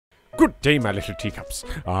Good day, my little teacups.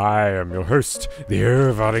 I am your host, the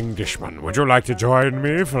Over-Englishman. Would you like to join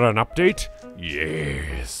me for an update?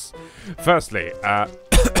 Yes. Firstly,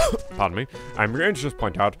 pardon me, I'm going to just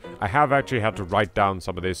point out, I have actually had to write down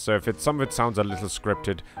some of this, so if some of it sounds a little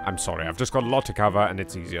scripted, I'm sorry. I've just got a lot to cover, and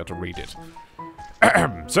it's easier to read it.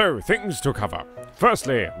 So, things to cover.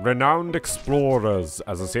 Firstly, Renowned Explorers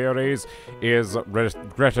as a series is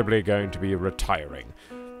regrettably going to be retiring.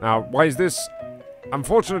 Now, why is this?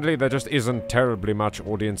 Unfortunately, there just isn't terribly much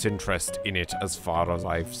audience interest in it as far as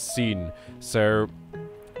I've seen, so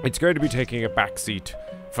it's going to be taking a backseat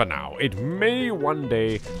for now. It may one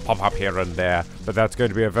day pop up here and there, but that's going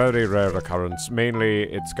to be a very rare occurrence. Mainly,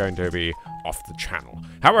 it's going to be off the channel.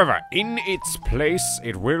 However, in its place,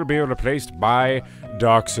 it will be replaced by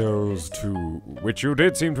Dark Souls 2, which you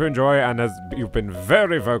did seem to enjoy, and as you've been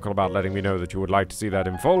very vocal about letting me know that you would like to see that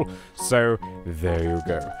in full, so there you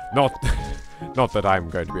go. Not that I'm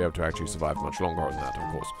going to be able to actually survive much longer than that,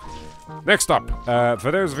 of course. Next up,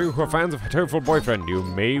 for those of you who are fans of Hatoful Boyfriend, you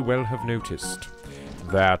may well have noticed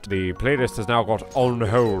that the playlist has now got on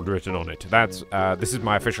hold written on it. This is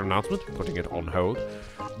my official announcement, putting it on hold.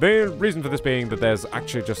 The reason for this being that there's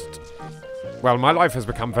actually just... Well, my life has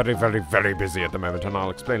become very, very, very busy at the moment, and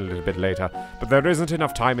I'll explain a little bit later. But there isn't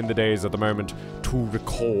enough time in the days at the moment to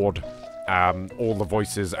record all the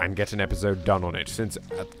voices and get an episode done on it. Since,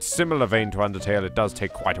 a similar vein to Undertale, it does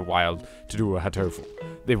take quite a while to do a Hatoful.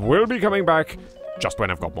 They will be coming back just when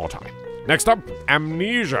I've got more time. Next up,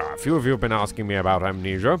 Amnesia. A few of you have been asking me about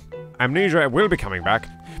Amnesia. Amnesia will be coming back,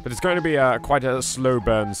 but it's going to be quite a slow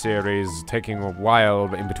burn series, taking a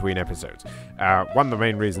while in between episodes. One of the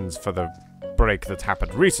main reasons for the break that's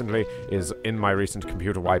happened recently is in my recent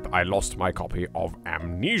computer wipe, I lost my copy of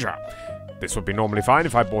Amnesia. This would be normally fine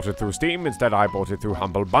if I bought it through Steam. Instead, I bought it through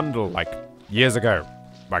Humble Bundle, like, years ago.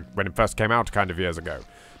 Like, when it first came out, kind of years ago.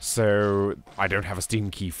 So, I don't have a Steam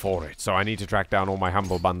key for it, so I need to track down all my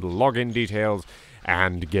Humble Bundle login details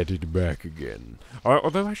and get it back again.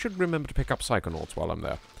 Although I should remember to pick up Psychonauts while I'm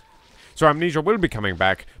there. So Amnesia will be coming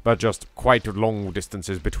back, but just quite long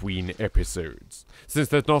distances between episodes. Since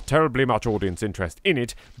there's not terribly much audience interest in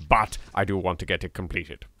it, but I do want to get it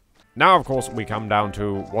completed. Now, of course, we come down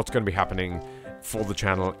to what's going to be happening for the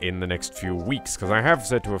channel in the next few weeks, because I have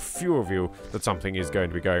said to a few of you that something is going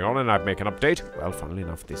to be going on, and I'd make an update. Well, funnily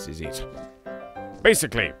enough, this is it.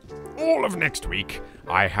 Basically, all of next week,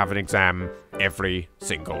 I have an exam every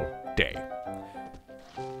single day.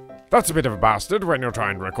 That's a bit of a bastard when you're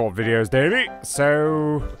trying to record videos daily,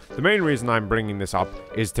 so the main reason I'm bringing this up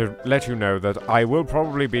is to let you know that I will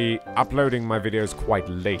probably be uploading my videos quite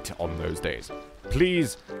late on those days.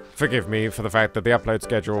 Please forgive me for the fact that the upload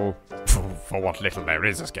schedule, for what little there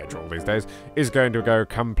is a schedule these days, is going to go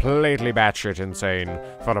completely batshit insane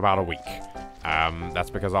for about a week. That's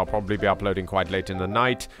because I'll probably be uploading quite late in the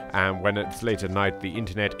night, and when it's late at night, the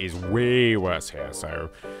internet is way worse here, so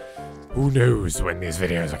who knows when these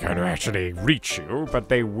videos are going to actually reach you, but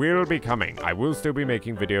they will be coming. I will still be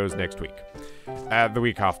making videos next week. The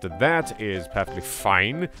week after that is perfectly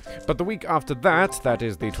fine, but the week after that, that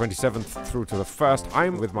is the 27th through to the 1st,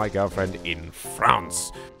 I'm with my girlfriend in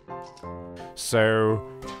France. So,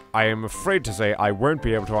 I am afraid to say I won't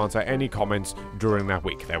be able to answer any comments during that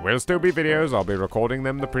week. There will still be videos, I'll be recording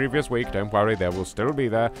them the previous week, don't worry, they will still be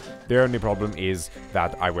there. The only problem is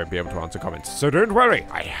that I won't be able to answer comments. So don't worry,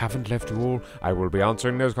 I haven't left you all. I will be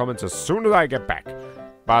answering those comments as soon as I get back.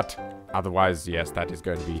 But, otherwise, yes, that is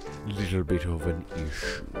going to be a little bit of an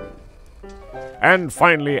issue. And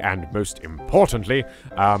finally, and most importantly,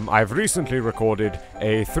 I've recently recorded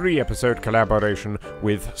a 3-episode collaboration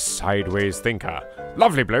with Sideways Thinker.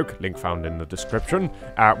 Lovely bloke, link found in the description,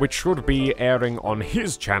 which should be airing on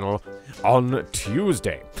his channel on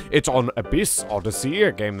Tuesday. It's on Abyss Odyssey,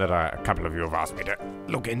 a game that a couple of you have asked me to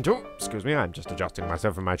look into. Excuse me, I'm just adjusting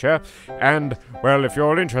myself in my chair. And, well, if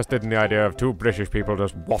you're interested in the idea of 2 British people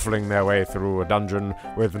just waffling their way through a dungeon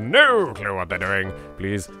with no clue what they're doing,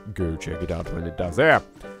 please go check it out when it does air.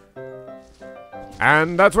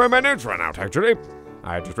 And that's where my notes run out, actually.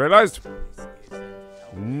 I just realized.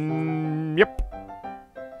 Yep.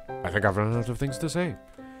 I think I've run out of things to say.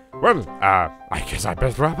 Well, I guess I'd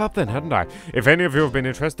best wrap up then, hadn't I? If any of you have been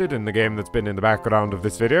interested in the game that's been in the background of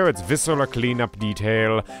this video, it's VISCERA Cleanup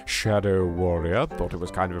Detail Shadow Warrior. Thought it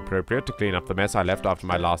was kind of appropriate to clean up the mess I left after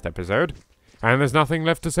my last episode. And there's nothing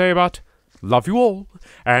left to say but love you all,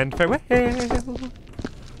 and farewell!